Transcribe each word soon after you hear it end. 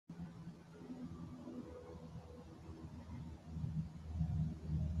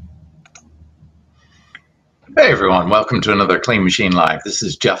Hey everyone, welcome to another Clean Machine Live. This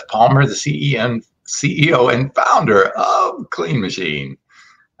is Jeff Palmer, the CEO and founder of Clean Machine.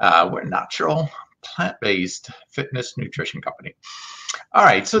 We're a natural, plant-based fitness nutrition company. All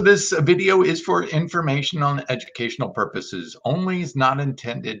right, so this video is for information on educational purposes only. It's not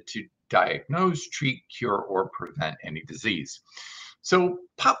intended to diagnose, treat, cure, or prevent any disease. So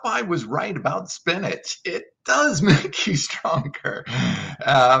Popeye was right about spinach. It does make you stronger.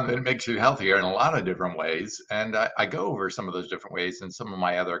 It makes you healthier in a lot of different ways. And I go over some of those different ways in some of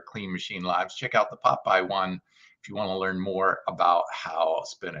my other Clean Machine Lives. Check out the Popeye one if you want to learn more about how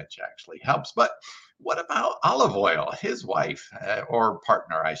spinach actually helps. But what about Olive Oyl? His wife, or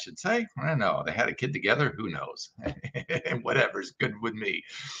partner, I should say. I don't know. They had a kid together. Who knows? Whatever's good with me.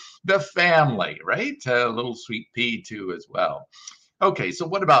 The family, right? A little sweet pea too, as well. Okay, so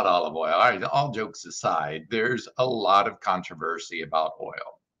what about olive oil? All right, all jokes aside, there's a lot of controversy about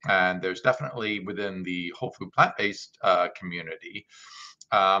oil. And there's definitely within the whole food plant-based community,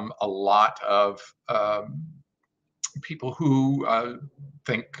 a lot of people who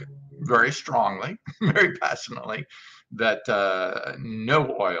think very strongly, very passionately, that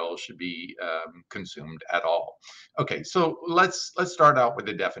no oil should be consumed at all. Okay, so let's start out with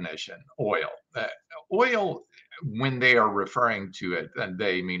the definition. Oil. Oil, when they are referring to it, and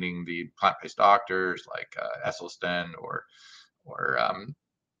they meaning the plant-based doctors like Esselstyn or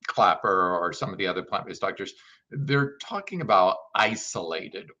Clapper or some of the other plant-based doctors, they're talking about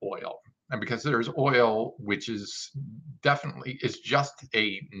isolated oil. And because there's oil, which is definitely is just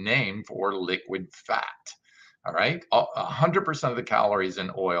a name for liquid fat. All right. 100% of the calories in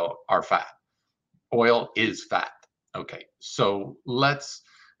oil are fat. Oil is fat. Okay. So let's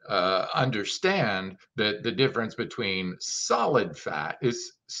understand that the difference between solid fat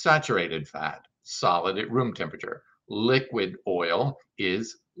is saturated fat, solid at room temperature. Liquid oil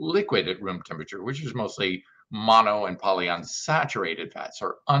is liquid at room temperature, which is mostly mono and polyunsaturated fats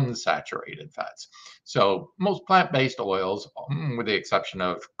or unsaturated fats. So most plant-based oils, with the exception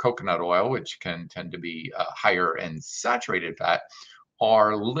of coconut oil, which can tend to be higher in saturated fat,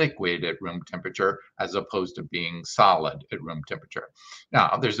 are liquid at room temperature as opposed to being solid at room temperature.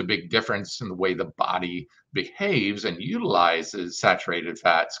 Now, there's a big difference in the way the body behaves and utilizes saturated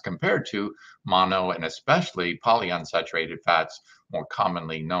fats compared to mono and especially polyunsaturated fats, more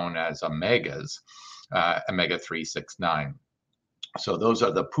commonly known as omegas, omega 3, 6, 9. So those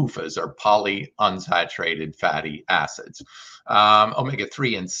are the PUFAs, or polyunsaturated fatty acids. Omega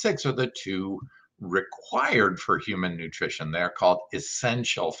 3 and 6 are the two required for human nutrition. They're called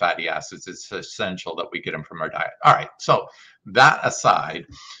essential fatty acids. It's essential that we get them from our diet. All right, so that aside,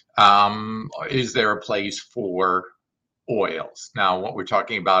 is there a place for oils? Now, what we're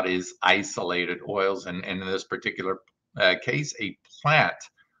talking about is isolated oils, and in this particular case, a plant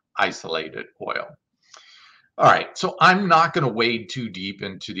isolated oil. All right, so I'm not going to wade too deep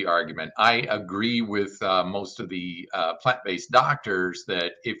into the argument. I agree with most of the plant-based doctors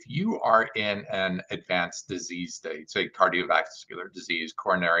that if you are in an advanced disease state, say cardiovascular disease,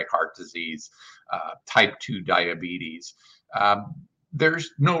 coronary heart disease, type 2 diabetes, there's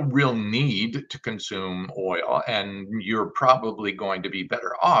no real need to consume oil, and you're probably going to be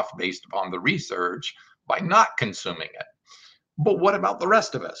better off based upon the research by not consuming it. But what about the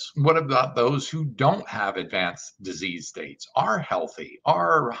rest of us? What about those who don't have advanced disease states, are healthy,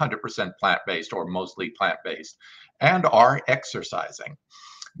 are 100% plant-based or mostly plant-based, and are exercising?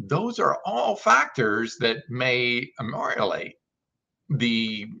 Those are all factors that may ameliorate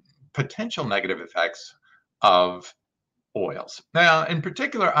the potential negative effects of oils. Now, in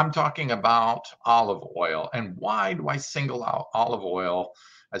particular, I'm talking about olive oil. And why do I single out olive oil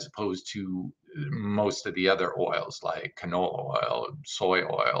as opposed to most of the other oils like canola oil, soy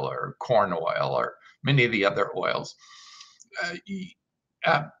oil, or corn oil, or many of the other oils? Uh,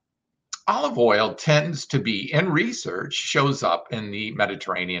 uh, Olive oil tends to be, in research, shows up in the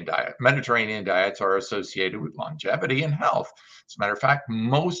Mediterranean diet. Mediterranean diets are associated with longevity and health. As a matter of fact,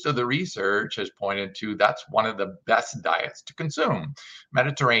 most of the research has pointed to that's one of the best diets to consume.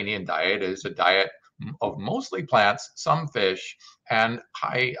 Mediterranean diet is a diet of mostly plants, some fish, and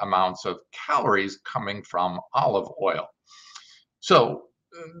high amounts of calories coming from olive oil. So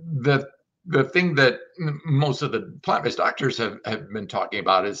the the thing that most of the plant-based doctors have been talking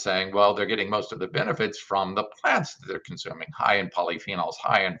about is saying, well, they're getting most of the benefits from the plants that they're consuming, high in polyphenols,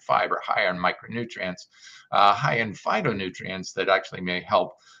 high in fiber, high in micronutrients, high in phytonutrients that actually may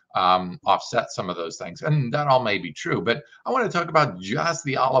help offset some of those things. And that all may be true. But I want to talk about just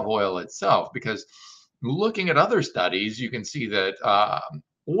the olive oil itself, because looking at other studies, you can see that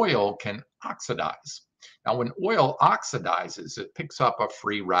oil can oxidize. Now, when oil oxidizes, it picks up a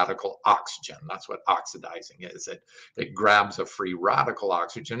free radical oxygen. That's what oxidizing is. It grabs a free radical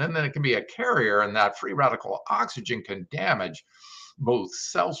oxygen, and then it can be a carrier, and that free radical oxygen can damage both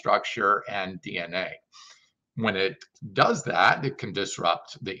cell structure and DNA. When it does that, it can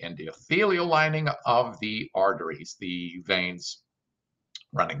disrupt the endothelial lining of the arteries, the veins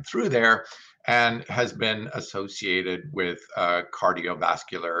running through there, and has been associated with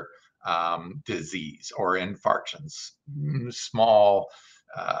cardiovascular disease or infarctions, small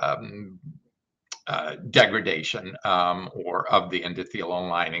um, degradation or of the endothelial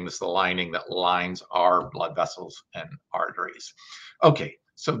linings, the lining that lines our blood vessels and arteries. Okay,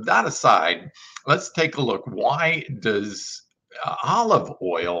 so that aside, let's take a look. Why does olive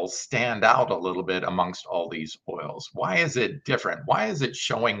oil stand out a little bit amongst all these oils? Why is it different? Why is it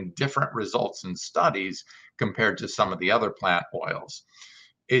showing different results in studies compared to some of the other plant oils?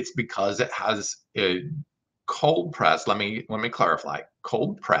 It's because it has a cold pressed. Let me clarify.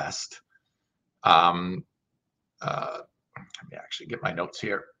 Cold pressed. Um, let me actually get my notes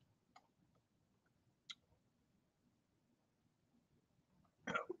here.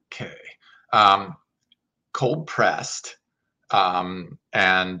 Okay. Cold pressed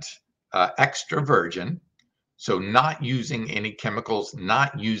and extra virgin. So not using any chemicals,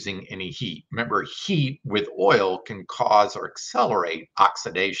 not using any heat. Remember, heat with oil can cause or accelerate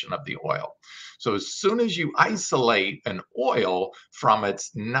oxidation of the oil. So as soon as you isolate an oil from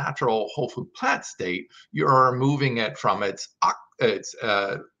its natural whole food plant state, you're removing it from all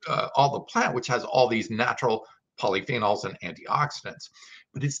the plant, which has all these natural polyphenols and antioxidants.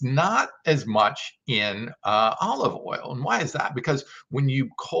 But it's not as much in olive oil. And why is that? Because when you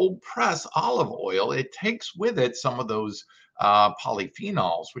cold press olive oil, it takes with it some of those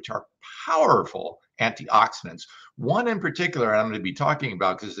polyphenols, which are powerful antioxidants. One in particular, I'm going to be talking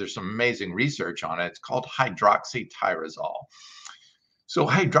about because there's some amazing research on it. It's called hydroxytyrosol. So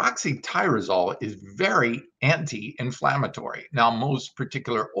hydroxytyrosol is very anti-inflammatory. Now, most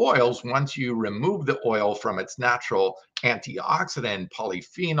particular oils, once you remove the oil from its natural antioxidant,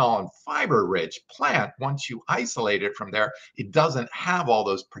 polyphenol, and fiber-rich plant, once you isolate it from there, it doesn't have all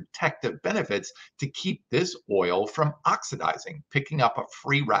those protective benefits to keep this oil from oxidizing, picking up a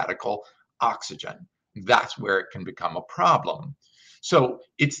free radical oxygen. That's where it can become a problem. So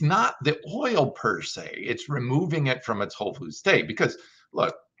it's not the oil per se, it's removing it from its whole food state. Because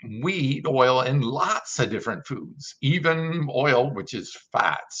look, we eat oil in lots of different foods, even oil, which is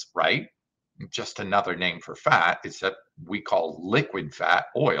fats, right? Just another name for fat, except we call liquid fat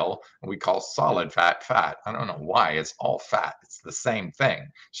oil and we call solid fat fat. I don't know why, it's all fat. It's the same thing.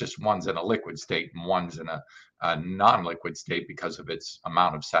 It's just one's in a liquid state and one's in a non-liquid state because of its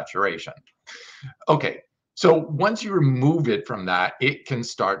amount of saturation. Okay, so once you remove it from that, it can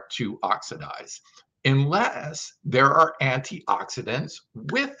start to oxidize unless there are antioxidants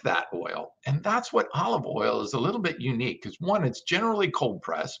with that oil. And that's what olive oil is a little bit unique because one, it's generally cold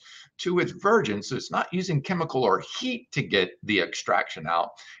pressed. Two, it's virgin, so it's not using chemical or heat to get the extraction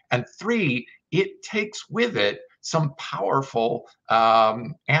out. And three, it takes with it some powerful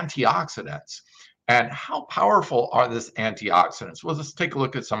antioxidants. And how powerful are these antioxidants? Well, let's take a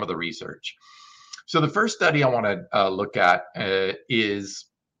look at some of the research. So the first study I want to look at is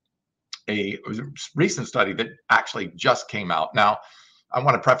a recent study that actually just came out. Now, I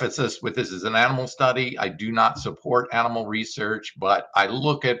want to preface this with this is an animal study. I do not support animal research, but I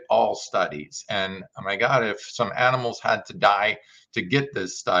look at all studies. And oh my God, if some animals had to die to get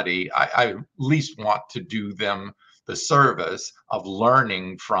this study, I at least want to do them the service of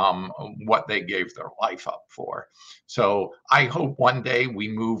learning from what they gave their life up for. So I hope one day we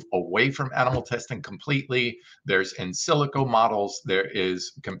move away from animal testing completely. There's in silico models, there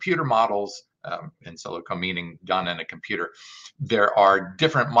is computer models, in silico meaning done in a computer. There are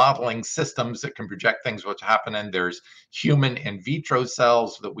different modeling systems that can project things what's happening. There's human in vitro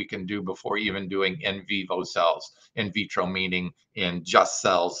cells that we can do before even doing in vivo cells. In vitro meaning in just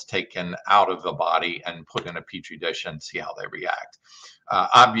cells taken out of the body and put in a petri dish and see how they react.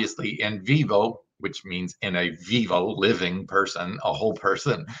 Obviously in vivo, which means in a vivo living person, a whole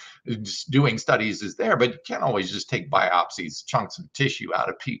person, just doing studies is there, but you can't always just take biopsies, chunks of tissue out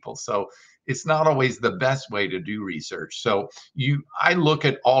of people. So it's not always the best way to do research. So I look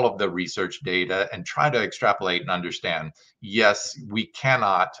at all of the research data and try to extrapolate and understand. Yes, we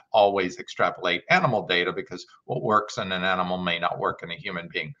cannot always extrapolate animal data because what works in an animal may not work in a human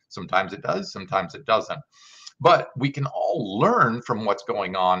being. Sometimes it does, sometimes it doesn't. But we can all learn from what's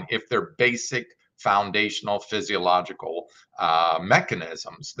going on if they're basic foundational physiological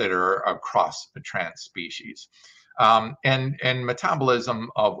mechanisms that are across the trans species. And metabolism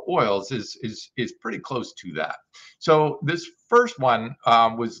of oils is pretty close to that. So this first one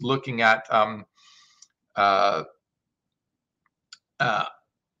was looking at uh, uh,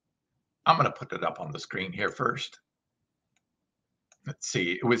 I'm going to put it up on the screen here first. Let's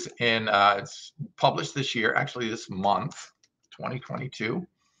see. It was in it's published this year, actually this month, 2022.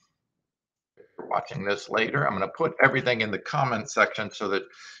 Watching this later, I'm going to put everything in the comment section so that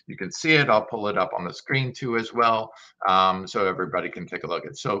you can see it. I'll pull it up on the screen too as well, so everybody can take a look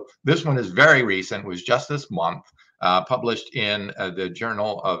at it. So this one is very recent, was just this month, published in the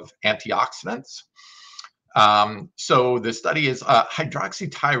Journal of Antioxidants. So the study is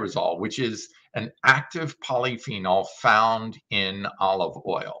hydroxytyrosol, which is an active polyphenol found in olive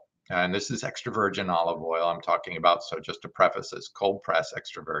oil. And this is extra virgin olive oil I'm talking about. So just to preface this, cold press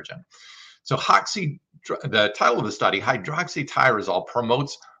extra virgin. So the title of the study, hydroxytyrosol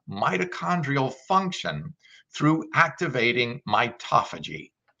promotes mitochondrial function through activating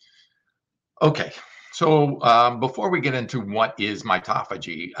mitophagy. Okay, so before we get into what is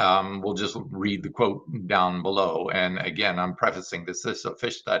mitophagy, we'll just read the quote down below. And again, I'm prefacing this is a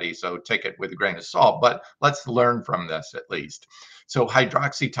fish study, so take it with a grain of salt, but let's learn from this at least. So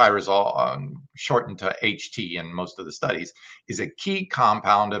hydroxytyrosol, shortened to HT in most of the studies, is a key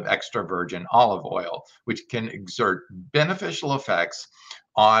compound of extra virgin olive oil, which can exert beneficial effects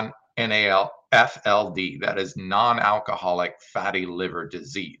on NAFLD, that is non-alcoholic fatty liver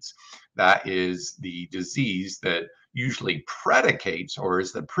disease. That is the disease that usually predicates or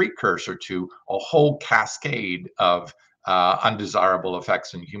is the precursor to a whole cascade of undesirable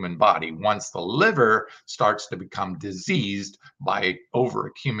effects in the human body. Once the liver starts to become diseased by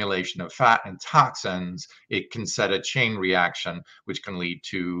overaccumulation of fat and toxins, it can set a chain reaction, which can lead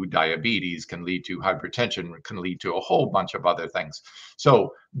to diabetes, can lead to hypertension, can lead to a whole bunch of other things.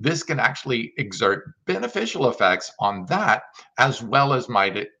 So this can actually exert beneficial effects on that as well as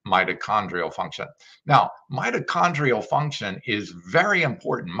mitochondrial function. Now, mitochondrial function is very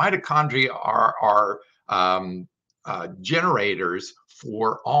important. Mitochondria are generators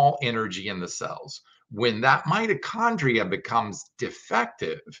for all energy in the cells. When that mitochondria becomes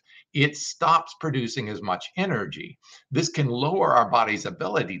defective, it stops producing as much energy. This can lower our body's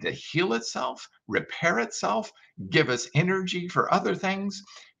ability to heal itself, repair itself, give us energy for other things.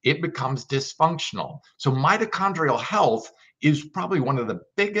 It becomes dysfunctional. So mitochondrial health is probably one of the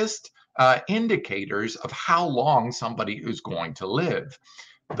biggest indicators of how long somebody is going to live.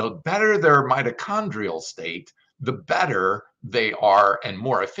 The better their mitochondrial state, the better they are and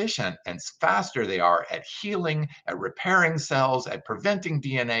more efficient and faster they are at healing, at repairing cells, at preventing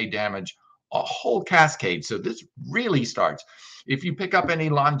DNA damage, a whole cascade. So this really starts. If you pick up any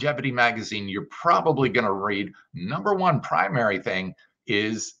longevity magazine, you're probably going to read number one primary thing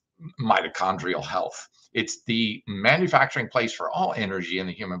is mitochondrial health. It's the manufacturing place for all energy in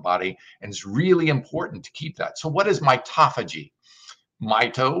the human body, and it's really important to keep that. So what is mitophagy?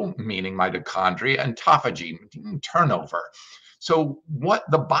 Mito, meaning mitochondria, and autophagy, turnover. So what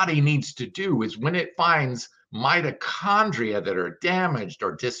the body needs to do is when it finds mitochondria that are damaged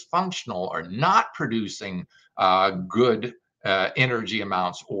or dysfunctional or not producing good energy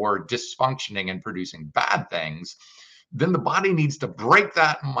amounts or dysfunctioning and producing bad things, then the body needs to break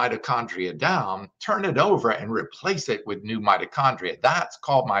that mitochondria down, turn it over, and replace it with new mitochondria. That's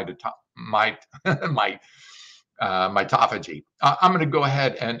called mitophagy. I'm going to go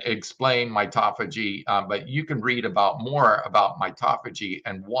ahead and explain mitophagy, but you can read more about mitophagy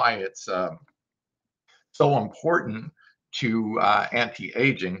and why it's so important to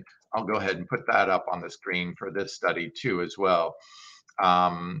anti-aging. I'll go ahead and put that up on the screen for this study too as well.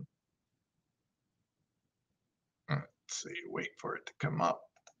 Let's see, wait for it to come up.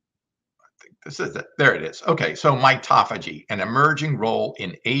 I think this is it. There it is. Okay, so mitophagy, an emerging role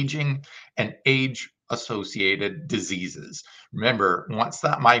in aging and age-associated diseases. Remember, once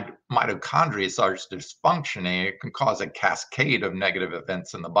that mitochondria starts dysfunctioning, it can cause a cascade of negative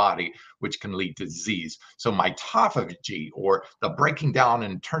events in the body, which can lead to disease. So mitophagy, or the breaking down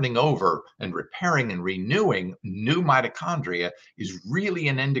and turning over and repairing and renewing new mitochondria, is really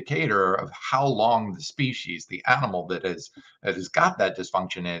an indicator of how long the species, the animal that has got that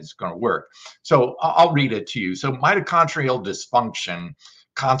dysfunction is going to work. So I'll read it to you. So mitochondrial dysfunction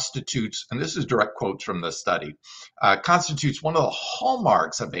constitutes, and this is direct quotes from the study, constitutes one of the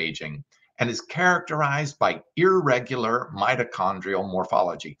hallmarks of aging and is characterized by irregular mitochondrial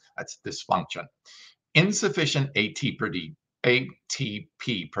morphology. That's dysfunction. Insufficient ATP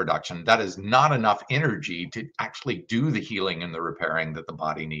production, that is not enough energy to actually do the healing and the repairing that the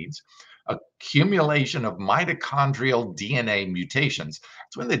body needs. accumulation of mitochondrial DNA mutations.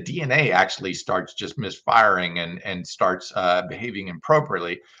 It's when the DNA actually starts just misfiring and starts behaving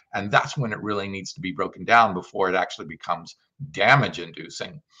improperly. And that's when it really needs to be broken down before it actually becomes damage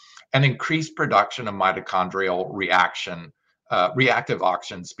inducing. And increased production of mitochondrial reactive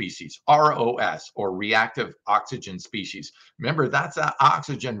oxygen species, ROS, or reactive oxygen species. Remember, that's an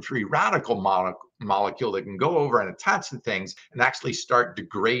oxygen free radical molecule that can go over and attach to things and actually start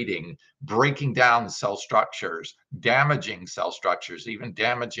degrading, breaking down cell structures, damaging cell structures, even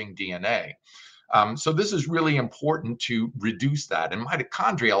damaging DNA. So this is really important to reduce that. And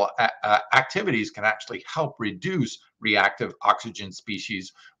mitochondrial activities can actually help reduce reactive oxygen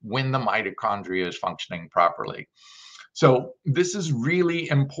species when the mitochondria is functioning properly. So this is really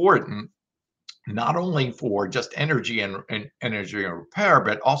important, not only for just energy and energy and repair,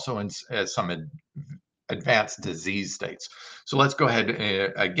 but also in some advanced disease states. So let's go ahead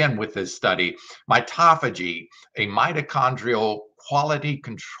again with this study. Mitophagy, a mitochondrial quality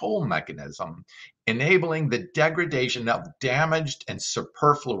control mechanism, enabling the degradation of damaged and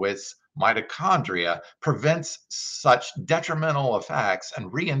superfluous mitochondria, prevents such detrimental effects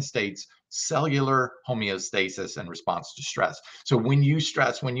and reinstates cellular homeostasis in response to stress. So when you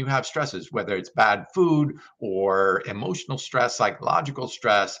stress, when you have stresses, whether it's bad food or emotional stress, psychological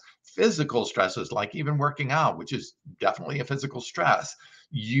stress, physical stresses, like even working out, which is definitely a physical stress,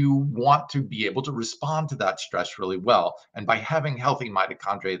 you want to be able to respond to that stress really well. And by having healthy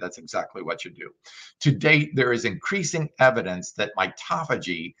mitochondria, that's exactly what you do. To date, there is increasing evidence that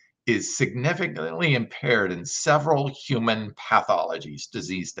mitophagy is significantly impaired in several human pathologies,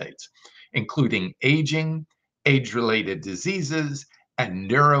 disease states, including aging, age-related diseases,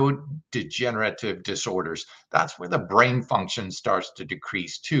 and neurodegenerative disorders. That's where the brain function starts to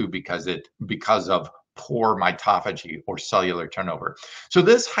decrease too, because of poor mitophagy or cellular turnover. So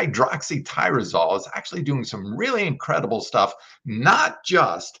this hydroxytyrosol is actually doing some really incredible stuff, not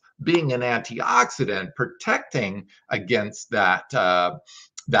just being an antioxidant, protecting against that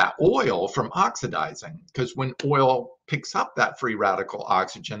oil from oxidizing, because when oil picks up that free radical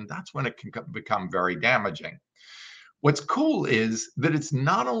oxygen, that's when it can become very damaging. What's cool is that it's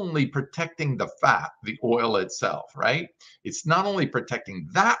not only protecting the fat, the oil itself, right? It's not only protecting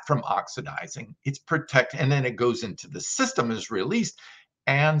that from oxidizing, and then it goes into the system, is released,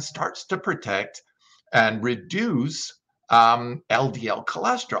 and starts to protect and reduce LDL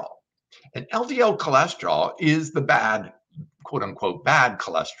cholesterol. And LDL cholesterol is the bad, quote unquote, bad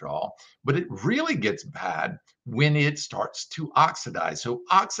cholesterol, but it really gets bad when it starts to oxidize. So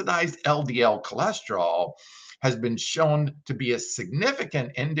oxidized LDL cholesterol has been shown to be a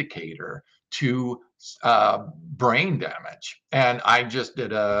significant indicator to brain damage. And I just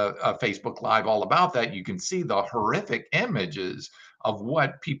did a Facebook Live all about that. You can see the horrific images of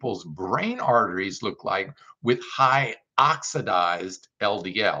what people's brain arteries look like with high oxidized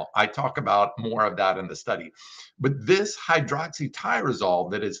LDL. I talk about more of that in the study. But this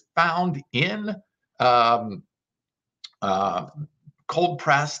hydroxytyrosol that is found in um, cold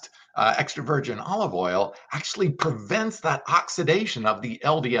pressed extra virgin olive oil actually prevents that oxidation of the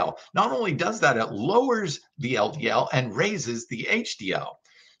LDL. Not only does that, it lowers the LDL and raises the HDL.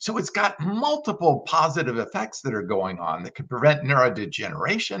 So it's got multiple positive effects that are going on that can prevent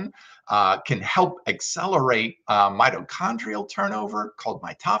neurodegeneration, can help accelerate mitochondrial turnover called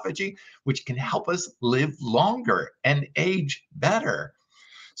mitophagy, which can help us live longer and age better.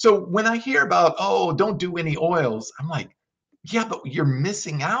 So when I hear about, oh, don't do any oils, I'm like, yeah, but you're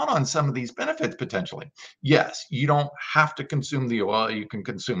missing out on some of these benefits potentially. Yes, you don't have to consume the oil. You can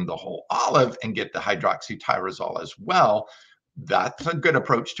consume the whole olive and get the hydroxytyrosol as well. That's a good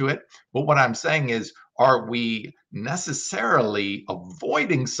approach to it. But what I'm saying is, are we necessarily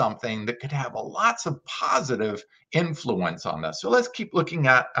avoiding something that could have lots of positive influence on this? So let's keep looking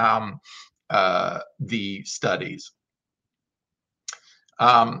at the studies.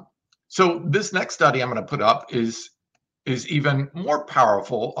 So this next study I'm going to put up is even more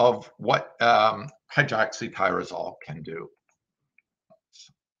powerful of what hydroxytyrosol can do.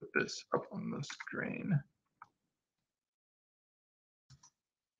 Let's put this up on the screen.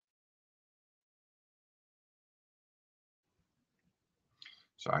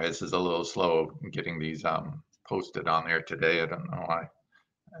 Sorry, this is a little slow getting these posted on there today. I don't know why.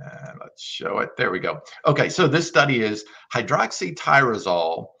 Let's show it. There we go. Okay, so this study is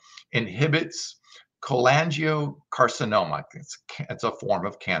hydroxytyrosol inhibits cholangiocarcinoma. It's a form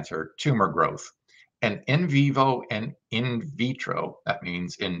of cancer tumor growth, and in vivo and in vitro. That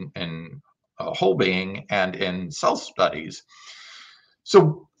means in whole being and in cell studies.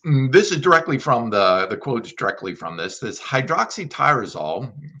 So This is directly from the quotes directly from this. This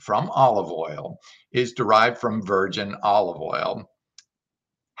hydroxytyrosol from olive oil is derived from virgin olive oil,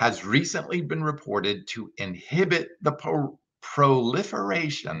 has recently been reported to inhibit the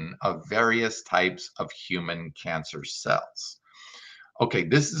proliferation of various types of human cancer cells. Okay,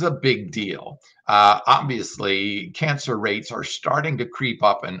 this is a big deal. Obviously, cancer rates are starting to creep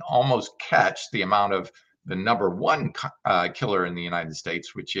up and almost catch the amount of the number one killer in the United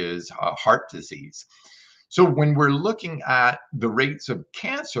States, which is heart disease. So when we're looking at the rates of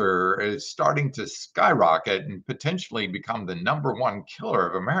cancer is starting to skyrocket and potentially become the number one killer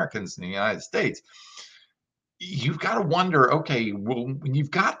of Americans in the United States, you've got to wonder, okay, well, when you've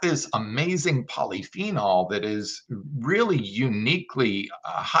got this amazing polyphenol that is really uniquely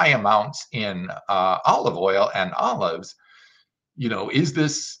high amounts in olive oil and olives, is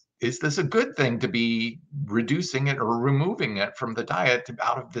this a good thing to be reducing it or removing it from the diet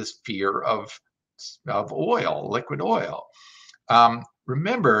out of this fear of oil, liquid oil?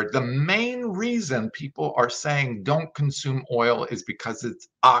 Remember, the main reason people are saying don't consume oil is because it's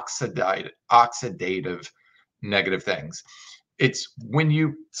oxidative negative things. It's when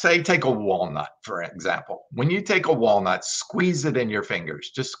you say take a walnut, for example. When you take a walnut, squeeze it in your fingers,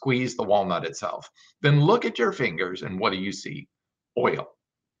 just squeeze the walnut itself. Then look at your fingers and what do you see? Oil.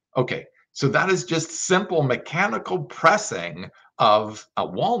 Okay, so that is just simple mechanical pressing of a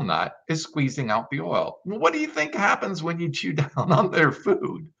walnut is squeezing out the oil. What do you think happens when you chew down on their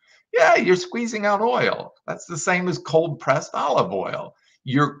food? Yeah, you're squeezing out oil. That's the same as cold pressed olive oil.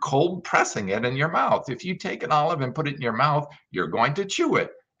 You're cold pressing it in your mouth. If you take an olive and put it in your mouth, you're going to chew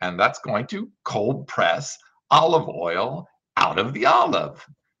it, and that's going to cold press olive oil out of the olive.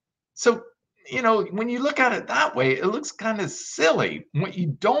 So, when you look at it that way, it looks kind of silly. What you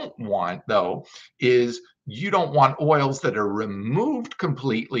don't want, though, is you don't want oils that are removed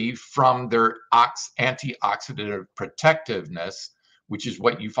completely from their antioxidant protectiveness, which is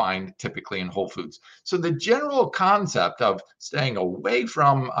what you find typically in whole foods. So, the general concept of staying away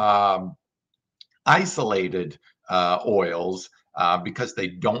from isolated oils because they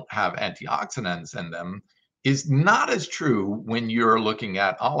don't have antioxidants in them is not as true when you're looking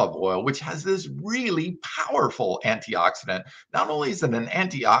at olive oil, which has this really powerful antioxidant. Not only is it an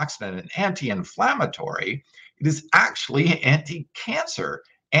antioxidant and anti-inflammatory, it is actually anti-cancer,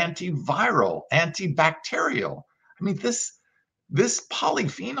 antiviral, antibacterial. I mean, this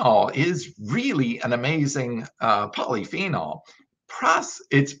polyphenol is really an amazing polyphenol. Plus,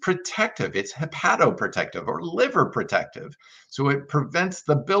 it's protective, it's hepatoprotective or liver protective. So it prevents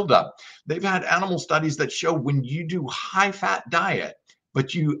the buildup. They've had animal studies that show when you do high fat diet,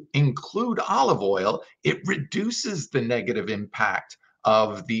 but you include olive oil, it reduces the negative impact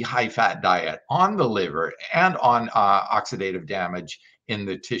of the high fat diet on the liver and on oxidative damage in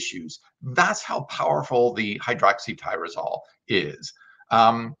the tissues. That's how powerful the hydroxytyrosol is.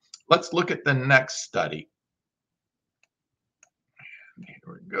 Let's look at the next study. Here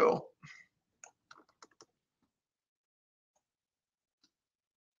we go.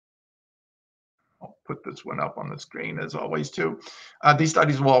 I'll put this one up on the screen as always too. These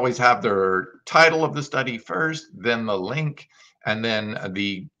studies will always have their title of the study first, then the link, and then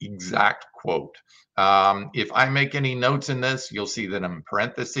the exact quote. If I make any notes in this, you'll see that in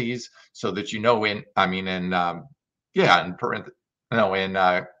parentheses so that in parentheses, no, in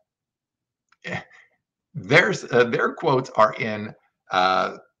their quotes are in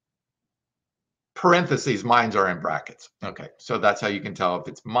parentheses, mines are in brackets. Okay, so that's how you can tell if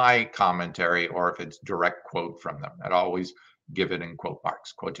it's my commentary or if it's direct quote from them. I'd always give it in quote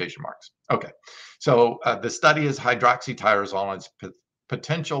marks, quotation marks. Okay, so the study is hydroxytyrosol and its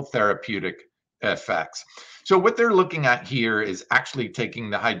potential therapeutic effects. So what they're looking at here is actually taking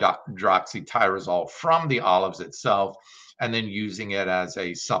the hydroxytyrosol from the olives itself and then using it as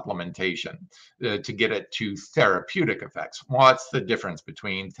a supplementation to get it to therapeutic effects. What's the difference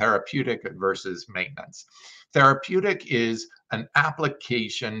between therapeutic versus maintenance? Therapeutic is an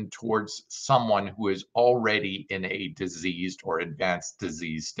application towards someone who is already in a diseased or advanced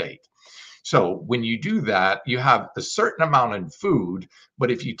disease state. So when you do that, you have a certain amount in food,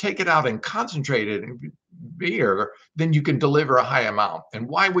 but if you take it out and concentrate it in beer, then you can deliver a high amount. And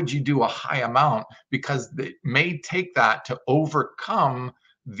why would you do a high amount? Because it may take that to overcome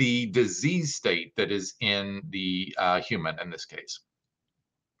the disease state that is in the human in this case.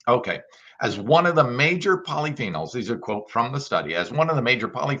 Okay, as one of the major polyphenols, these are quote from the study, as one of the major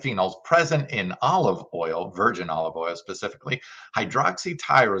polyphenols present in olive oil, virgin olive oil specifically,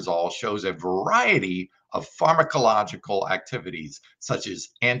 hydroxytyrosol shows a variety of pharmacological activities such as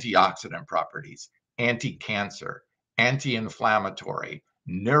antioxidant properties, anti-cancer, anti-inflammatory,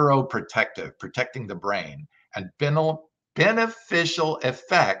 neuroprotective, protecting the brain, and beneficial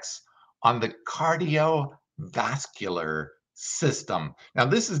effects on the cardiovascular system. Now,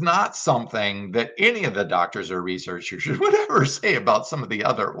 this is not something that any of the doctors or researchers would ever say about some of the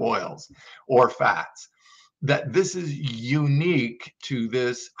other oils or fats, that this is unique to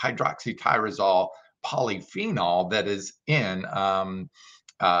this hydroxytyrosol polyphenol that is in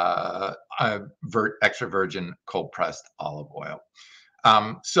extra virgin cold pressed olive oil.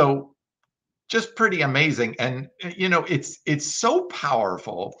 So just pretty amazing. And it's so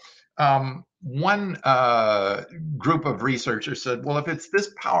powerful. One group of researchers said, well, if it's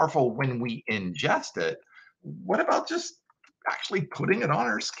this powerful when we ingest it, what about just actually putting it on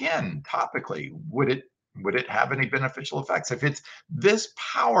our skin topically? Would it have any beneficial effects? If it's this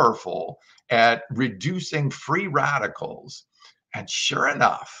powerful at reducing free radicals? And sure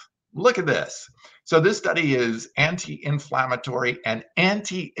enough, look at this. So this study is anti-inflammatory and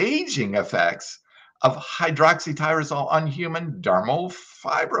anti-aging effects of hydroxytyrosol on human dermal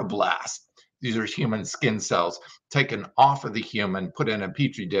fibroblasts. These are human skin cells taken off of the human, put in a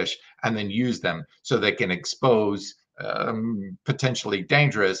petri dish, and then use them so they can expose potentially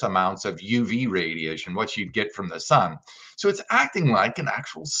dangerous amounts of UV radiation, what you'd get from the sun. So it's acting like an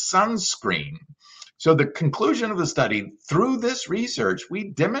actual sunscreen. So the conclusion of the study, through this research, we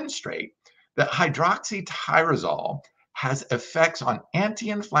demonstrate that hydroxytyrosol has effects on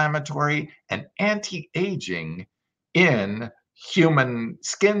anti-inflammatory and anti-aging in human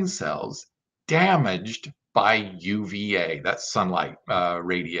skin cells damaged by UVA, that's sunlight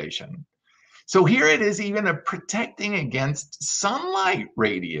radiation. So here it is even protecting against sunlight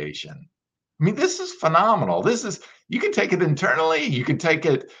radiation. I mean, this is phenomenal. You can take it internally, you can take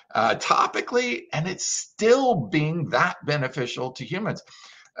it topically, and it's still being that beneficial to humans.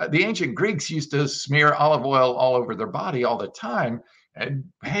 The ancient Greeks used to smear olive oil all over their body all the time. And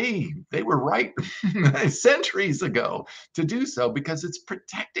hey, they were right centuries ago to do so because it's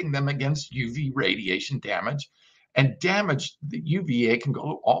protecting them against UV radiation damage. And damage, the UVA can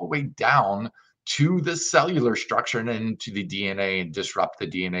go all the way down to the cellular structure and into the DNA and disrupt the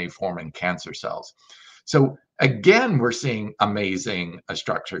DNA forming cancer cells. So again, we're seeing amazing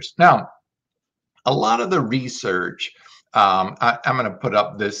structures. Now, a lot of the research, I'm going to put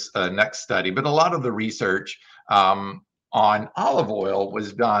up this next study, but a lot of the research on olive oil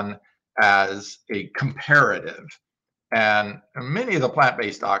was done as a comparative. And many of the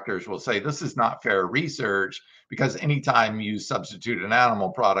plant-based doctors will say this is not fair research because anytime you substitute an animal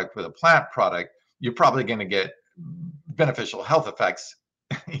product with a plant product, you're probably going to get beneficial health effects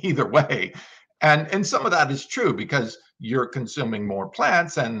either way. And some of that is true because you're consuming more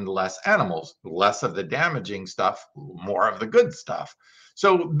plants and less animals, less of the damaging stuff, more of the good stuff.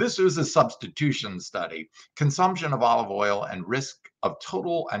 So this was a substitution study, consumption of olive oil and risk of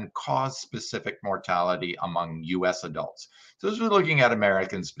total and cause-specific mortality among US adults. So this was looking at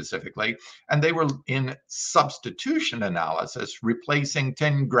Americans specifically, and they were in substitution analysis, replacing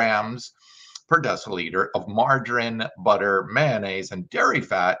 10 grams per deciliter of margarine, butter, mayonnaise, and dairy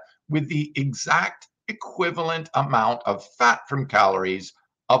fat with the exact equivalent amount of fat from calories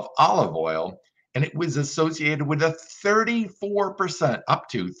of olive oil. And it was associated with a 34%, up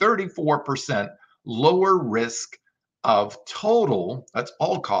to 34% lower risk of total, that's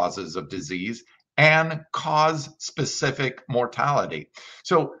all causes of disease, and cause-specific mortality.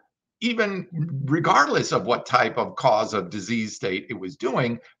 So even regardless of what type of cause of disease state it was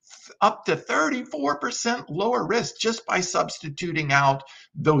doing, up to 34% lower risk just by substituting out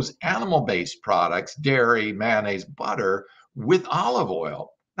those animal-based products, dairy, mayonnaise, butter, with olive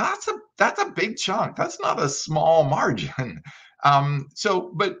oil. Now, that's a big chunk. That's not a small margin.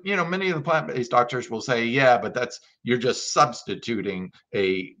 But many of the plant-based doctors will say, yeah, but you're just substituting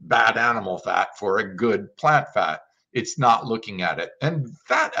a bad animal fat for a good plant fat. It's not looking at it. And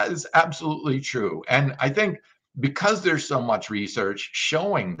that is absolutely true. And I think because there's so much research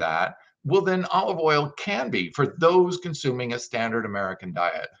showing that, well, then olive oil can be, for those consuming a standard American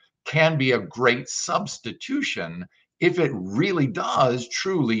diet, can be a great substitution if it really does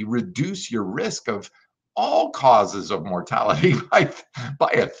truly reduce your risk of all causes of mortality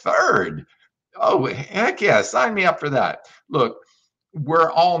by a third. Oh, heck yeah, sign me up for that. Look, we're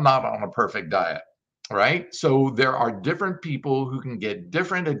all not on a perfect diet, right? So there are different people who can get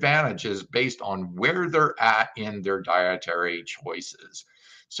different advantages based on where they're at in their dietary choices.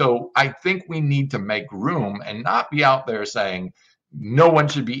 So I think we need to make room and not be out there saying, no one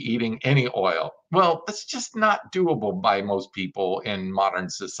should be eating any oil. Well, that's just not doable by most people in modern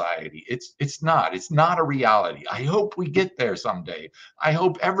society. It's not a reality. I hope we get there someday. I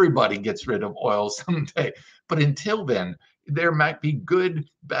hope everybody gets rid of oil someday. But until then, there might be good,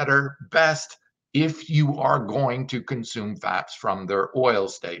 better, best if you are going to consume fats from their oil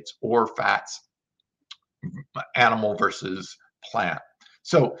states or fats, animal versus plant.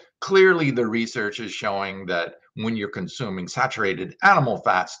 So clearly the research is showing that when you're consuming saturated animal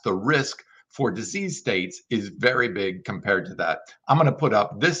fats, the risk for disease states is very big compared to that. I'm going to put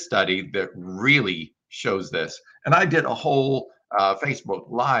up this study that really shows this. And I did a whole Facebook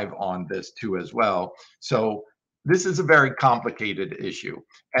Live on this too as well. So this is a very complicated issue.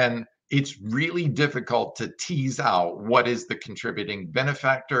 And it's really difficult to tease out what is the contributing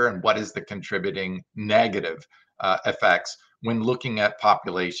benefactor and what is the contributing negative effects when looking at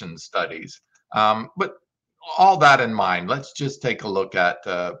population studies. But all that in mind, let's just take a look at,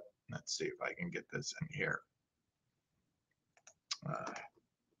 let's see if I can get this in here.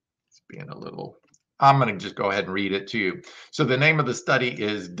 It's being a little, I'm going to just go ahead and read it to you. So the name of the study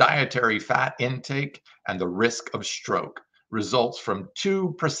is Dietary Fat Intake and the Risk of Stroke. Results from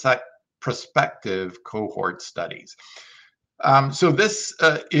two prospective cohort studies. So this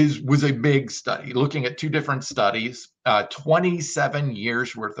was a big study, looking at two different studies, 27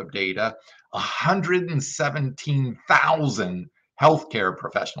 years worth of data, 117,000 healthcare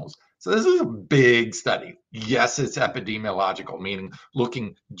professionals. So this is a big study. Yes, it's epidemiological, meaning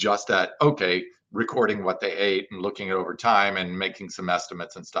looking just at, okay, recording what they ate and looking at over time and making some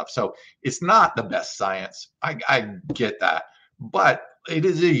estimates and stuff. So it's not the best science. I get that. But it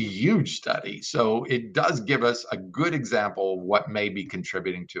is a huge study, so it does give us a good example of what may be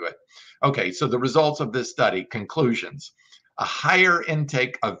contributing to it. Okay, so the results of this study, conclusions. A higher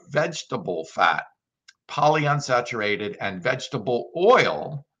intake of vegetable fat, polyunsaturated, and vegetable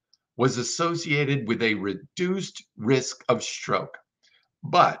oil was associated with a reduced risk of stroke.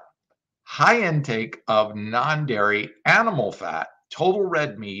 But high intake of non-dairy animal fat, total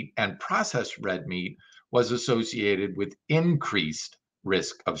red meat, and processed red meat was associated with increased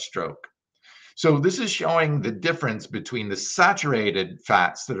risk of stroke. So this is showing the difference between the saturated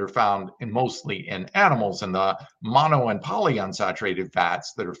fats that are found mostly in animals and the mono and polyunsaturated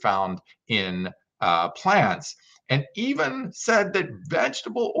fats that are found in plants, and even said that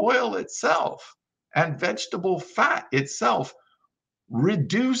vegetable oil itself and vegetable fat itself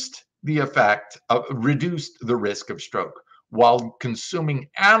reduced the risk of stroke, while consuming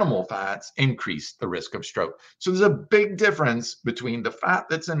animal fats increased the risk of stroke. So there's a big difference between the fat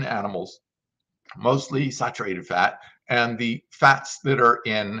that's in animals, mostly saturated fat, and the fats that are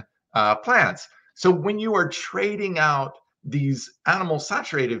in plants. So when you are trading out these animal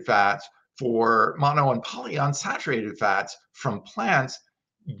saturated fats for mono and polyunsaturated fats from plants,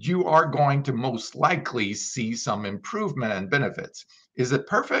 you are going to most likely see some improvement and benefits. Is it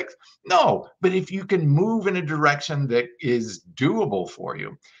perfect? No, but if you can move in a direction that is doable for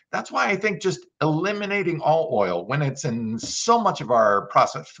you, that's why I think just eliminating all oil when it's in so much of our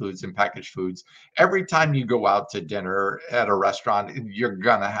processed foods and packaged foods, every time you go out to dinner at a restaurant, you're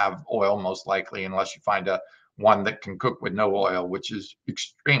gonna have oil most likely, unless you find one that can cook with no oil, which is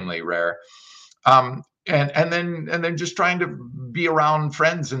extremely rare. And then just trying to be around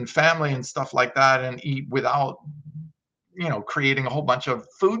friends and family and stuff like that and eat without, creating a whole bunch of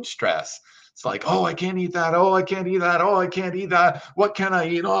food stress. It's like, oh, I can't eat that. Oh, I can't eat that. Oh, I can't eat that. What can I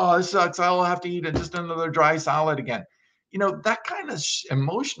eat? Oh, this sucks. I'll have to eat just another dry salad again. That kind of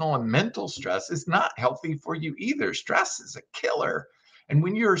emotional and mental stress is not healthy for you either. Stress is a killer. And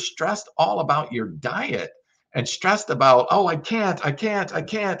when you're stressed all about your diet and stressed about, oh, I can't,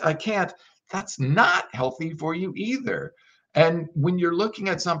 that's not healthy for you either. And when you're looking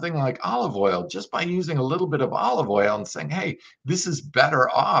at something like olive oil, just by using a little bit of olive oil and saying, hey, this is better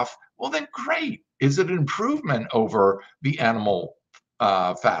off, well, then great. Is it an improvement over the animal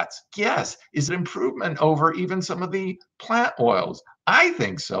fats? Yes. Is it improvement over even some of the plant oils? I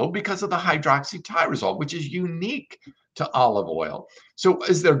think so, because of the hydroxytyrosol, which is unique to olive oil. So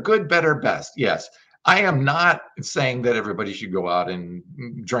is there good, better, best? Yes. I am not saying that everybody should go out and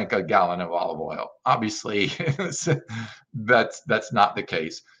drink a gallon of olive oil. Obviously, that's not the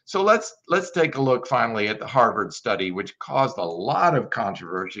case. So let's take a look finally at the Harvard study, which caused a lot of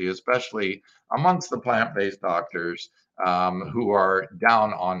controversy, especially amongst the plant-based doctors who are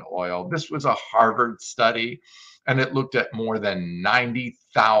down on oil. This was a Harvard study, and it looked at more than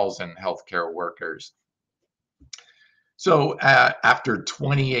 90,000 healthcare workers. So after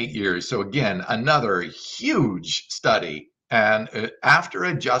 28 years, so again, another huge study. And after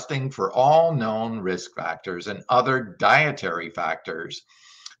adjusting for all known risk factors and other dietary factors,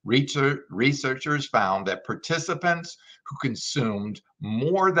 researchers found that participants who consumed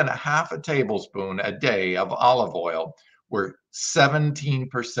more than a half a tablespoon a day of olive oil were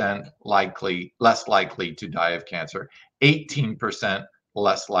 17% less likely to die of cancer, 18%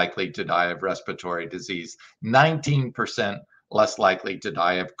 less likely to die of respiratory disease, 19% less likely to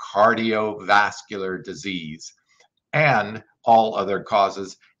die of cardiovascular disease and all other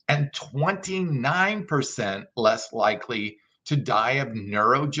causes, and 29% less likely to die of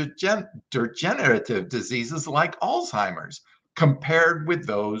neurodegenerative diseases like Alzheimer's, compared with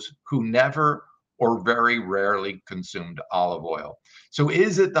those who never or very rarely consumed olive oil. So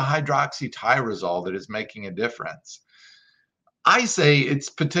is it the hydroxytyrosol that is making a difference? I say it's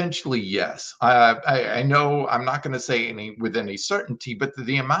potentially yes. I know I'm not going to say any with any certainty, but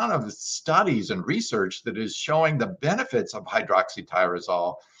the amount of studies and research that is showing the benefits of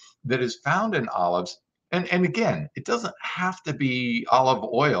hydroxytyrosol that is found in olives, and again, it doesn't have to be olive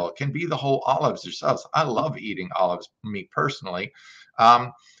oil. It can be the whole olives themselves. I love eating olives, me personally.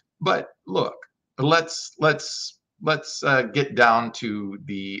 But look, let's get down to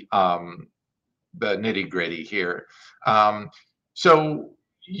the nitty gritty here. So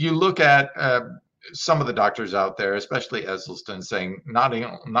you look at some of the doctors out there, especially Esselstyn, saying not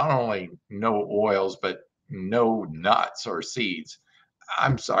only no oils, but no nuts or seeds.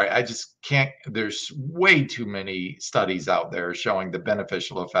 I'm sorry, I just can't. There's way too many studies out there showing the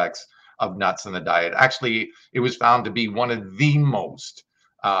beneficial effects of nuts in the diet. Actually, it was found to be one of the most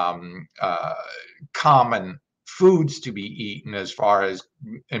common foods to be eaten as far as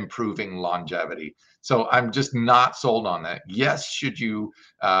improving longevity. So I'm just not sold on that. Yes, should you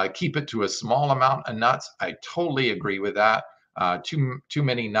keep it to a small amount of nuts? I totally agree with that. Too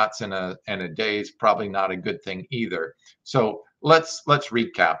many nuts in a day is probably not a good thing either. So let's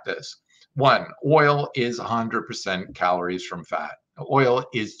recap this. One, oil is 100% calories from fat. Oil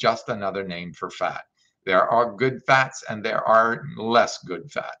is just another name for fat. There are good fats and there are less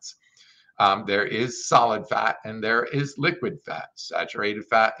good fats. There is solid fat and there is liquid fat. Saturated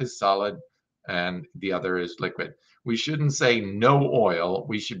fat is solid and the other is liquid. We shouldn't say no oil.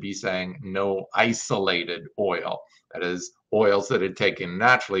 We should be saying no isolated oil. That is, oils that are taken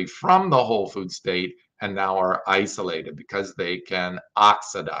naturally from the whole food state and now are isolated because they can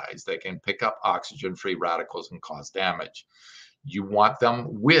oxidize. They can pick up oxygen-free radicals and cause damage. You want them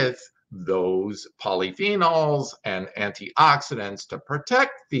with those polyphenols and antioxidants to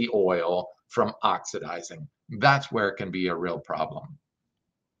protect the oil from oxidizing. That's where it can be a real problem.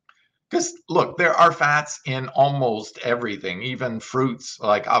 Because look, there are fats in almost everything. Even fruits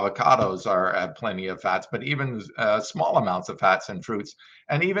like avocados have plenty of fats, but even small amounts of fats in fruits,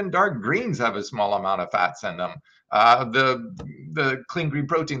 and even dark greens have a small amount of fats in them. The clean green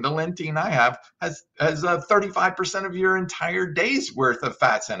protein, the lentil I have, has 35% of your entire day's worth of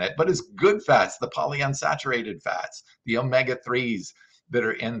fats in it, but it's good fats, the polyunsaturated fats, the omega-3s that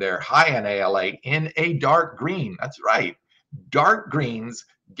are in there, high in ALA, in a dark green. That's right. Dark greens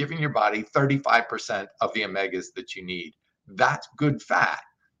giving your body 35% of the omegas that you need. That's good fat.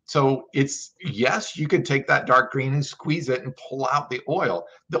 So it's, yes, you could take that dark green and squeeze it and pull out the oil.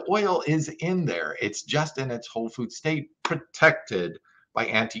 The oil is in there. It's just in its whole food state, protected by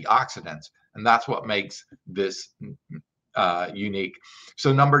antioxidants. And that's what makes this unique.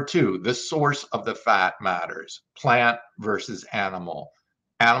 So number two, the source of the fat matters. Plant versus animal.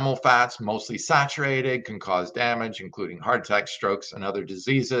 Animal fats, mostly saturated, can cause damage, including heart attacks, strokes, and other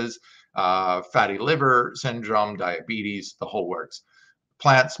diseases, fatty liver syndrome, diabetes, the whole works.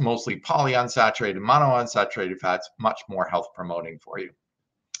 Plants, mostly polyunsaturated, monounsaturated fats, much more health promoting for you.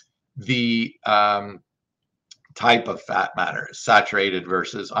 The type of fat matters, saturated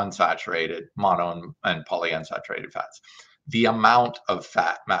versus unsaturated, mono and polyunsaturated fats. The amount of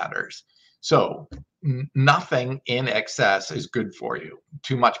fat matters. So nothing in excess is good for you.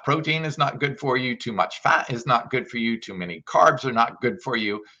 Too much protein is not good for you. Too much fat is not good for you. Too many carbs are not good for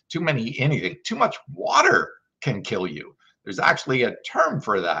you. Too many anything. Too much water can kill you. There's actually a term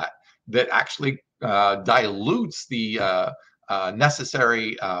for that actually dilutes the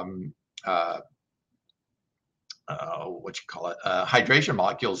necessary hydration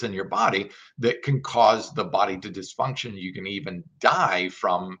molecules in your body that can cause the body to dysfunction. You can even die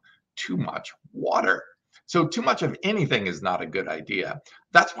from too much water. So too much of anything is not a good idea.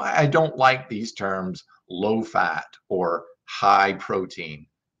 That's why I don't like these terms low fat or high protein.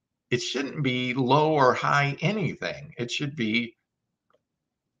 It shouldn't be low or high anything. It should be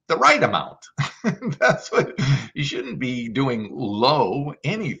the right amount. That's what you shouldn't be doing low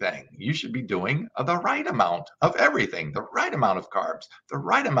anything. You should be doing the right amount of everything, the right amount of carbs, the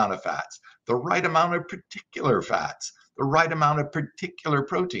right amount of fats, the right amount of particular fats, the right amount of particular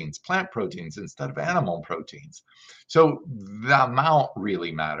proteins, plant proteins instead of animal proteins. So the amount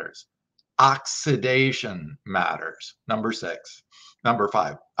really matters. oxidation matters. Number 6. Number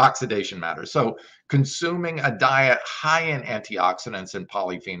 5, oxidation matters. So consuming a diet high in antioxidants and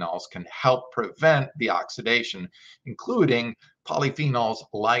polyphenols can help prevent the oxidation, including polyphenols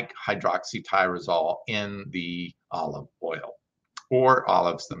like hydroxytyrosol in the olive oil or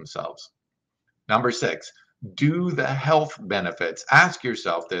olives themselves. Number 6, do the health benefits, ask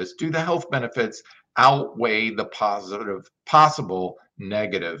yourself this, do the health benefits outweigh the possible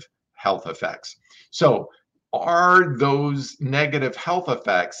negative health effects? So are those negative health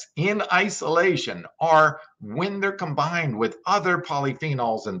effects in isolation, or when they're combined with other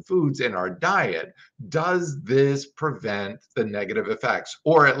polyphenols and foods in our diet, does this prevent the negative effects,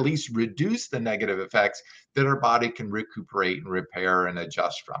 or at least reduce the negative effects that our body can recuperate and repair and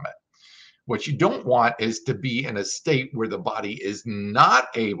adjust from it? What you don't want is to be in a state where the body is not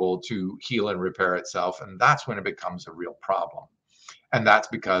able to heal and repair itself, and that's when it becomes a real problem. And that's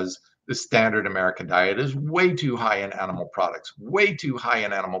because the standard American diet is way too high in animal products, way too high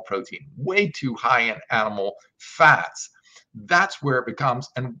in animal protein, way too high in animal fats. That's where it becomes,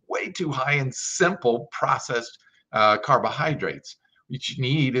 and way too high in simple processed carbohydrates. What you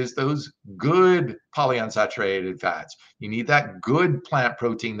need is those good polyunsaturated fats. You need that good plant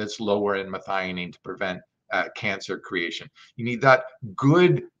protein that's lower in methionine to prevent cancer creation. You need that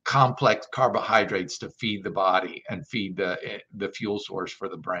good complex carbohydrates to feed the body and feed the fuel source for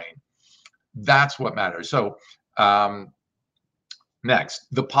the brain. That's what matters. So next,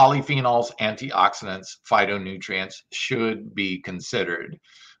 the polyphenols, antioxidants, phytonutrients should be considered.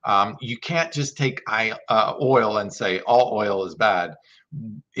 You can't just take oil and say all oil is bad.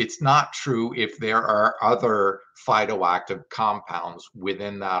 It's not true if there are other phytoactive compounds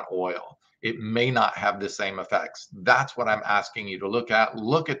within that oil. It may not have the same effects. That's what I'm asking you to look at.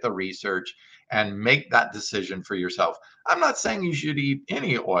 Look at the research and make that decision for yourself. I'm not saying you should eat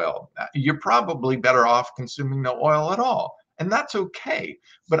any oil. You're probably better off consuming no oil at all. And that's okay.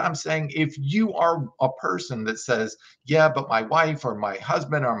 But I'm saying if you are a person that says, yeah, but my wife or my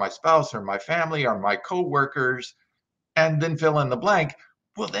husband or my spouse or my family or my coworkers, and then fill in the blank,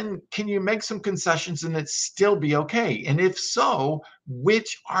 well, then can you make some concessions and it still be okay? And if so,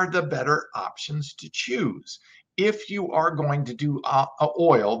 which are the better options to choose? If you are going to do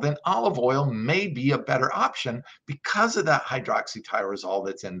oil, then olive oil may be a better option because of that hydroxytyrosol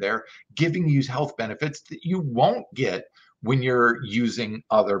that's in there, giving you health benefits that you won't get when you're using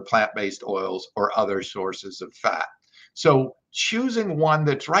other plant-based oils or other sources of fat. So choosing one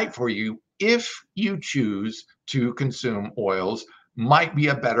that's right for you, if you choose to consume oils, might be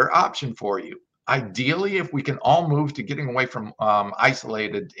a better option for you. Ideally, if we can all move to getting away from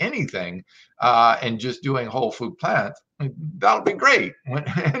isolated anything and just doing whole food plants, that'll be great.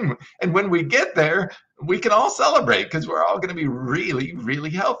 And when we get there, we can all celebrate because we're all going to be really, really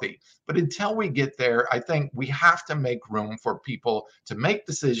healthy. But until we get there, I think we have to make room for people to make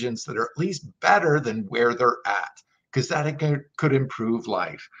decisions that are at least better than where they're at, because that could improve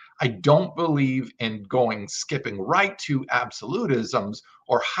life. I don't believe in skipping right to absolutisms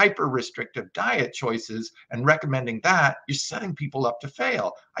or hyper restrictive diet choices and recommending that. You're setting people up to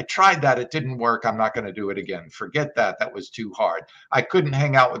fail. I tried that. It didn't work. I'm not going to do it again. Forget that. That was too hard. I couldn't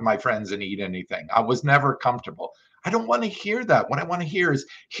hang out with my friends and eat anything. I was never comfortable. I don't want to hear that. What I want to hear is,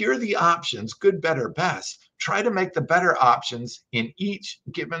 here are the options, good, better, best. Try to make the better options in each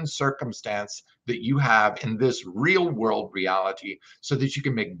given circumstance that you have in this real world reality, so that you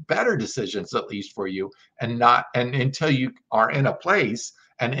can make better decisions, at least for you, and until you are in a place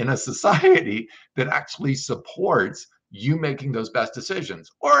and in a society that actually supports you making those best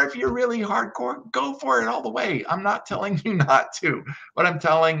decisions. Or if you're really hardcore, go for it all the way. I'm not telling you not to. What I'm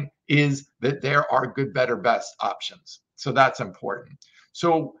telling is that there are good, better, best options. So that's important.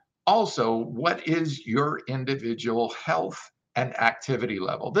 So also, what is your individual health and activity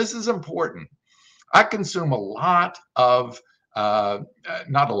level? This is important. I consume a lot of,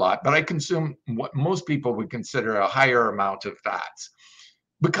 not a lot, but I consume what most people would consider a higher amount of fats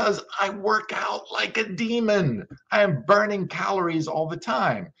because I work out like a demon. I am burning calories all the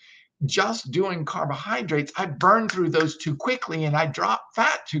time. Just doing carbohydrates, I burn through those too quickly and I drop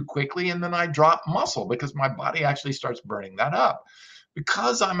fat too quickly, and then I drop muscle because my body actually starts burning that up.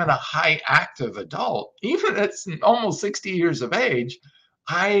 Because I'm in a high active adult, even at almost 60 years of age,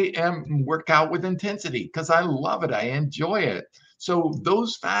 I am work out with intensity because I love it. I enjoy it. So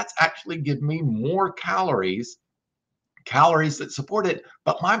those fats actually give me more calories that support it,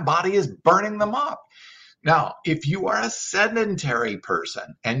 but my body is burning them up. Now, if you are a sedentary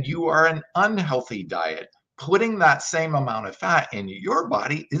person and you are an unhealthy diet, putting that same amount of fat in your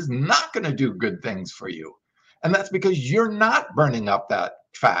body is not going to do good things for you. And that's because you're not burning up that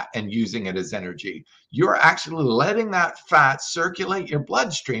fat and using it as energy. You're actually letting that fat circulate your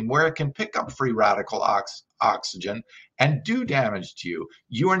bloodstream where it can pick up free radical oxygen and do damage to you.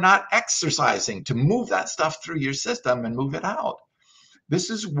 You are not exercising to move that stuff through your system and move it out. This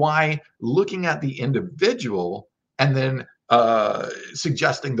is why looking at the individual and then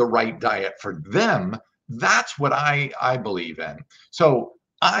suggesting the right diet for them, that's what I believe in. So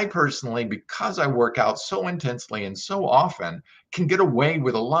I personally, because I work out so intensely and so often, can get away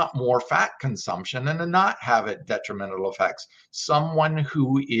with a lot more fat consumption and not have it detrimental effects. Someone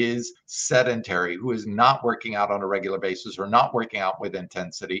who is sedentary, who is not working out on a regular basis or not working out with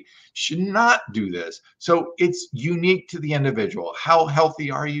intensity, should not do this. So it's unique to the individual. How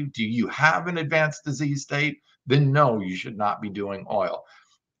healthy are you? Do you have an advanced disease state? Then no, you should not be doing oil.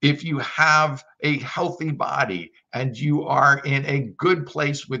 If you have a healthy body and you are in a good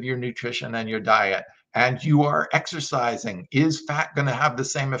place with your nutrition and your diet and you are exercising, is fat going to have the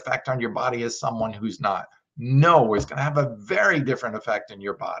same effect on your body as someone who's not? No, it's going to have a very different effect in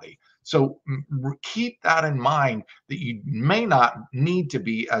your body. So keep that in mind, that you may not need to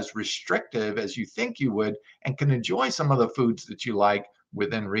be as restrictive as you think you would and can enjoy some of the foods that you like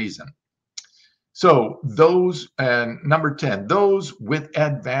within reason. So those, and number 10, those with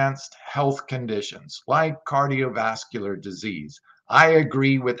advanced health conditions like cardiovascular disease. I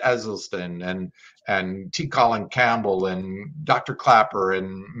agree with Esselstyn and T. Colin Campbell and Dr. Clapper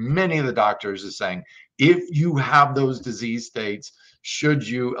and many of the doctors are saying, if you have those disease states, should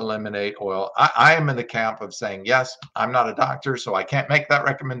you eliminate oil? I am in the camp of saying, yes, I'm not a doctor, so I can't make that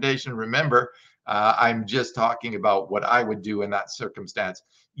recommendation. Remember, I'm just talking about what I would do in that circumstance.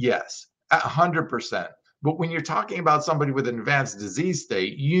 Yes, 100%. But when you're talking about somebody with an advanced disease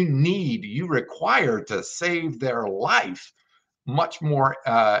state, you require to save their life much more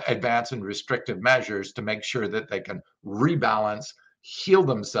advanced and restrictive measures to make sure that they can rebalance, heal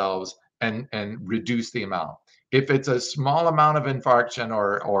themselves, and reduce the amount. If it's a small amount of infarction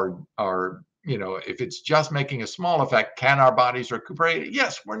or if it's just making a small effect, can our bodies recuperate?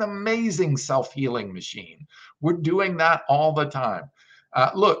 Yes, we're an amazing self-healing machine. We're doing that all the time.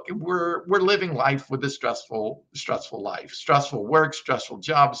 Look, we're living life with a stressful life, stressful work, stressful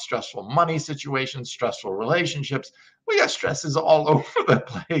jobs, stressful money situations, stressful relationships. We got stresses all over the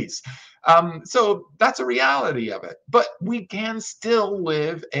place. So that's a reality of it. But we can still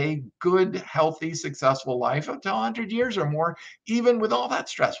live a good, healthy, successful life up to 100 years or more, even with all that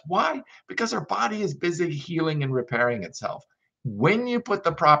stress. Why? Because our body is busy healing and repairing itself. When you put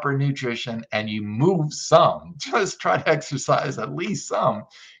the proper nutrition and you move some, just try to exercise at least some,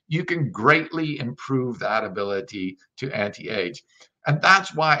 you can greatly improve that ability to anti-age. And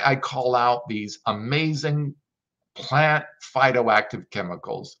that's why I call out these amazing plant phytoactive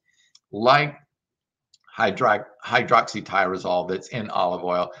chemicals like hydroxytyrosol that's in olive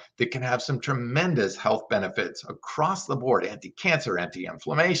oil that can have some tremendous health benefits across the board: anti-cancer,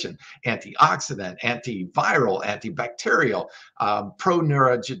 anti-inflammation, antioxidant, antiviral, antibacterial,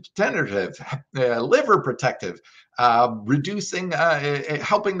 pro-neurodegenerative, liver protective, reducing,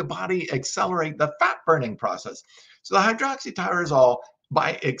 helping the body accelerate the fat burning process. So the hydroxytyrosol,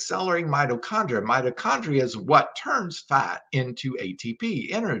 by accelerating mitochondria is what turns fat into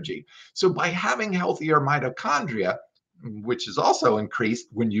ATP, energy. So by having healthier mitochondria, which is also increased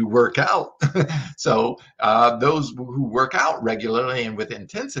when you work out. So those who work out regularly and with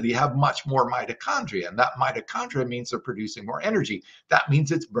intensity have much more mitochondria, and that mitochondria means they're producing more energy. That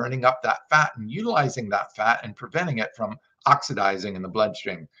means it's burning up that fat and utilizing that fat and preventing it from oxidizing in the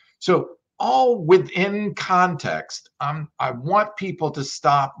bloodstream. So all within context. I want people to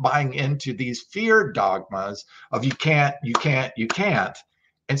stop buying into these fear dogmas of you can't,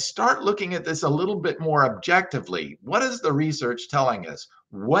 and start looking at this a little bit more objectively. What is the research telling us?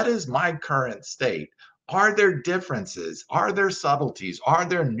 What is my current state? Are there differences? Are there subtleties? Are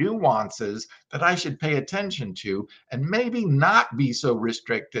there nuances that I should pay attention to and maybe not be so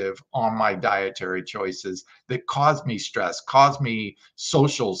restrictive on my dietary choices that cause me stress, cause me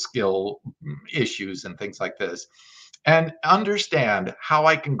social skill issues and things like this? And understand how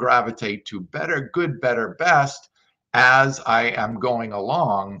I can gravitate to better, good, better, best as I am going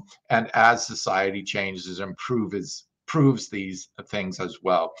along and as society changes and proves these things as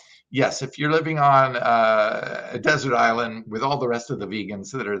well. Yes, if you're living on a desert island with all the rest of the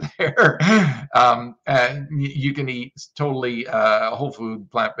vegans that are there, and you can eat totally whole food,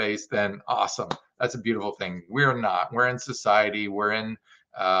 plant-based, then awesome. That's a beautiful thing. We're not. We're in society. We're in,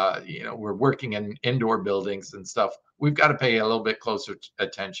 we're working in indoor buildings and stuff. We've got to pay a little bit closer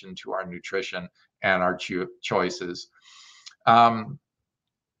attention to our nutrition and our choices.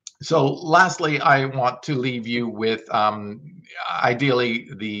 So lastly, I want to leave you with ideally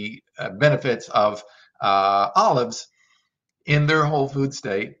the benefits of olives in their whole food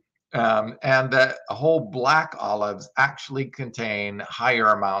state, and that whole black olives actually contain higher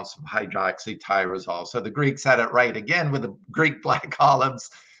amounts of hydroxytyrosol. So the Greeks had it right again with the Greek black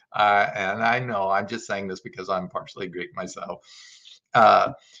olives. And I know I'm just saying this because I'm partially Greek myself.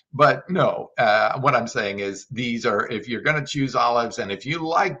 Uh, but no, what I'm saying is these are, if you're going to choose olives, and if you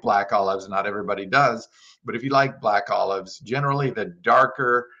like black olives, not everybody does, but if you like black olives, generally the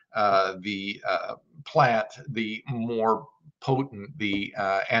darker the plant, the more potent the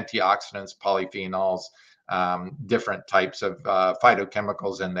antioxidants, polyphenols, different types of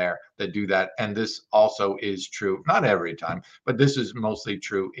phytochemicals in there that do that. And this also is true, not every time, but this is mostly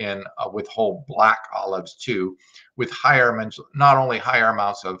true in with whole black olives too, with higher, not only higher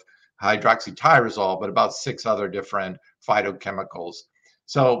amounts of hydroxytyrosol, but about 6 other different phytochemicals.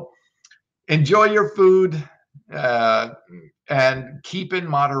 So enjoy your food. Uh, and keep in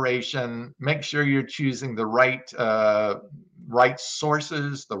moderation. Make sure you're choosing the right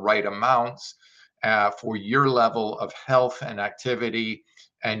sources, the right amounts for your level of health and activity.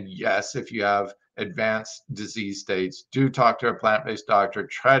 And yes, if you have advanced disease states, do talk to a plant-based doctor.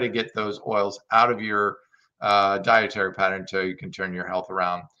 Try to get those oils out of your dietary pattern until you can turn your health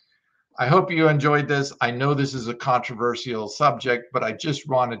around. I hope you enjoyed this. I know this is a controversial subject, but I just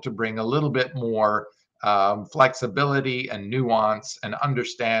wanted to bring a little bit more flexibility and nuance and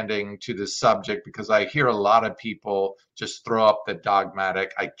understanding to this subject, because I hear a lot of people just throw up the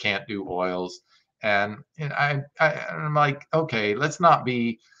dogmatic, I can't do oils. And I'm like, okay, let's not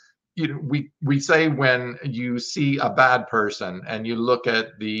be, we say when you see a bad person and you look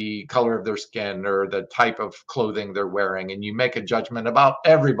at the color of their skin or the type of clothing they're wearing and you make a judgment about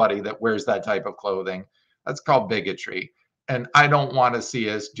everybody that wears that type of clothing, that's called bigotry. And I don't want to see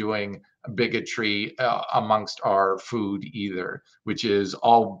us doing bigotry amongst our food either, which is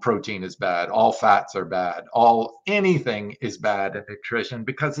all protein is bad, all fats are bad, all anything is bad in nutrition,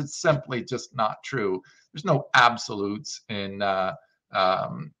 because it's simply just not true. There's no absolutes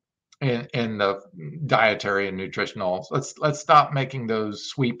um, in the dietary and nutritional. Let's stop making those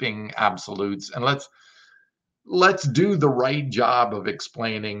sweeping absolutes, and let's do the right job of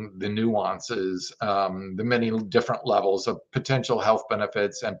explaining the nuances, the many different levels of potential health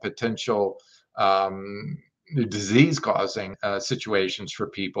benefits and potential um, disease-causing situations for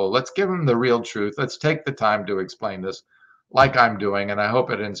people. Let's give them the real truth. Let's take the time to explain this, like I'm doing, and I hope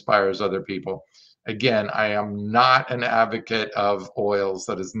it inspires other people. Again, I am not an advocate of oils.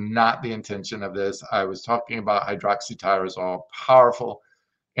 That is not the intention of this. I was talking about hydroxytyrosol, powerful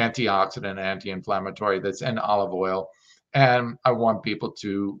antioxidant, anti-inflammatory that's in olive oil. And I want people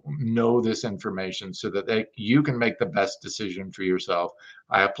to know this information so that you can make the best decision for yourself.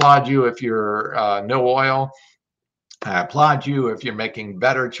 I applaud you if you're no oil. I applaud you if you're making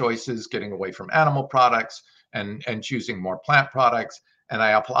better choices, getting away from animal products and choosing more plant products. And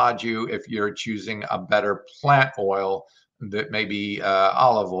I applaud you if you're choosing a better plant oil that may be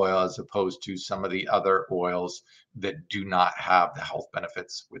olive oil, as opposed to some of the other oils that do not have the health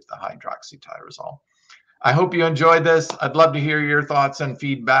benefits with the hydroxytyrosol. I hope you enjoyed this. I'd love to hear your thoughts and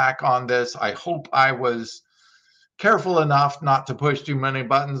feedback on this. I hope I was careful enough not to push too many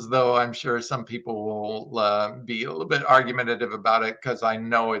buttons, though I'm sure some people will be a little bit argumentative about it, because I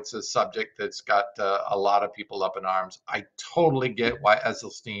know it's a subject that's got a lot of people up in arms. I totally get why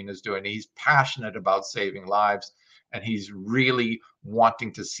Esselstyn is doing it. He's passionate about saving lives, and he's really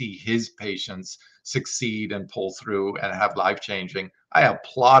wanting to see his patients succeed and pull through and have life-changing. I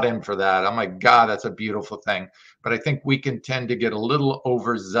applaud him for that. Oh my God, that's a beautiful thing. But I think we can tend to get a little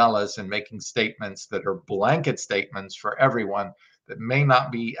overzealous in making statements that are blanket statements for everyone that may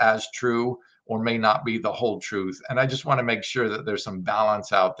not be as true or may not be the whole truth. And I just want to make sure that there's some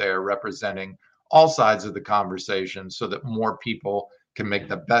balance out there representing all sides of the conversation, so that more people can make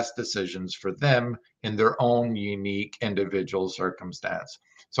the best decisions for them in their own unique individual circumstance.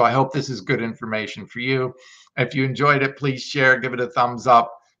 So I hope this is good information for you. If you enjoyed it, please share, give it a thumbs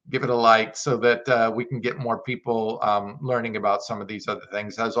up, give it a like, so that we can get more people learning about some of these other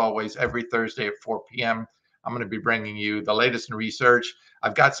things. As always, every Thursday at 4 p.m., I'm going to be bringing you the latest in research.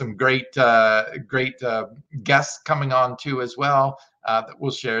 I've got some great guests coming on too as well, that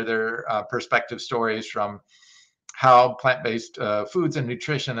will share their perspective stories from how plant-based foods and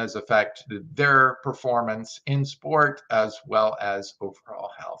nutrition has affected their performance in sport as well as overall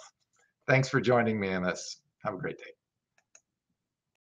health. Thanks for joining me in this. Have a great day.